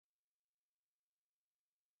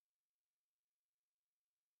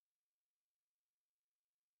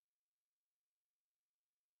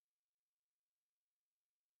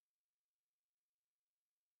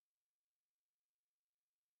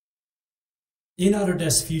In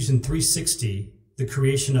Autodesk Fusion 360, the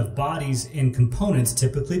creation of bodies and components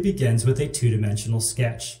typically begins with a two-dimensional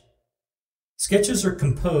sketch. Sketches are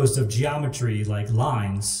composed of geometry like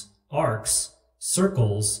lines, arcs,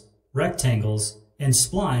 circles, rectangles, and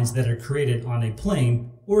splines that are created on a plane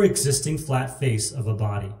or existing flat face of a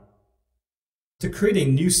body. To create a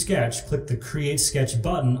new sketch, click the Create Sketch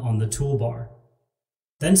button on the toolbar.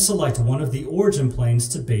 Then select one of the origin planes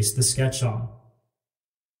to base the sketch on.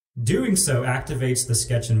 Doing so activates the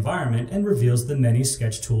sketch environment and reveals the many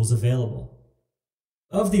sketch tools available.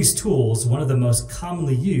 Of these tools, one of the most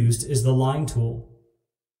commonly used is the Line tool.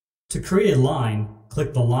 To create a line,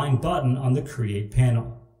 click the Line button on the Create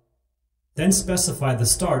panel. Then specify the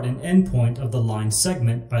start and end point of the line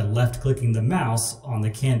segment by left-clicking the mouse on the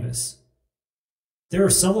canvas. There are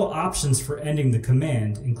several options for ending the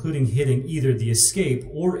command, including hitting either the Escape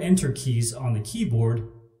or Enter keys on the keyboard,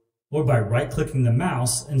 or by right-clicking the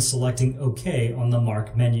mouse and selecting OK on the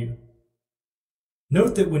Mark menu.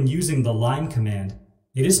 Note that when using the Line command,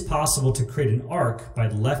 it is possible to create an arc by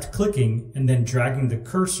left-clicking and then dragging the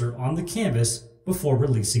cursor on the canvas before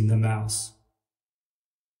releasing the mouse.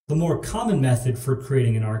 The more common method for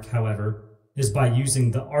creating an arc, however, is by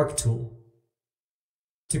using the Arc tool.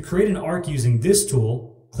 To create an arc using this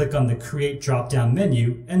tool, click on the Create drop-down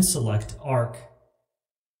menu and select Arc.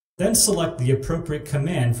 Then select the appropriate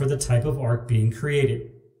command for the type of arc being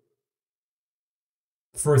created.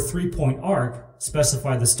 For a 3-point arc,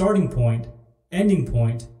 specify the starting point, ending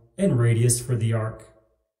point, and radius for the arc.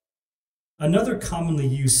 Another commonly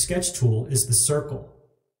used sketch tool is the circle.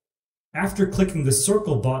 After clicking the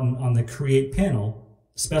Circle button on the Create panel,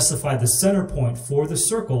 specify the center point for the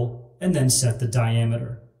circle and then set the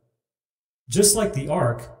diameter. Just like the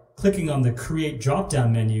arc, clicking on the Create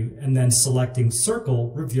drop-down menu and then selecting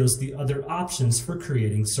Circle reveals the other options for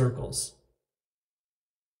creating circles.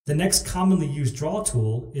 The next commonly used draw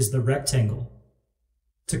tool is the Rectangle.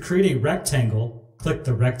 To create a rectangle, click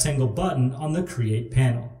the Rectangle button on the Create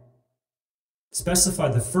panel. Specify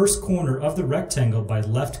the first corner of the rectangle by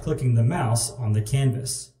left-clicking the mouse on the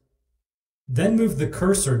canvas. Then move the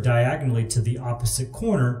cursor diagonally to the opposite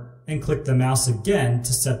corner and click the mouse again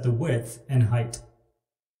to set the width and height.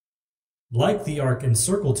 Like the arc and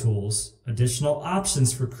circle tools, additional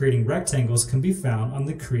options for creating rectangles can be found on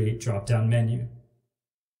the Create drop-down menu.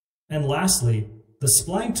 And lastly, the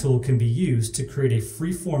Spline tool can be used to create a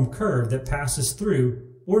free-form curve that passes through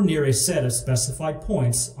or near a set of specified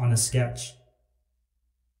points on a sketch.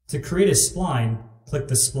 To create a spline, click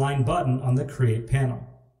the Spline button on the Create panel.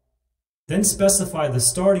 Then specify the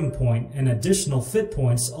starting point and additional fit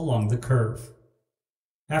points along the curve.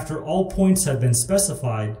 After all points have been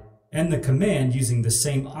specified, end the command using the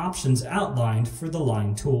same options outlined for the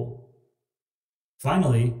Line tool.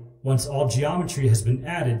 Finally, once all geometry has been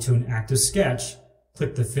added to an active sketch,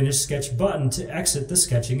 click the Finish Sketch button to exit the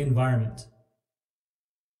sketching environment.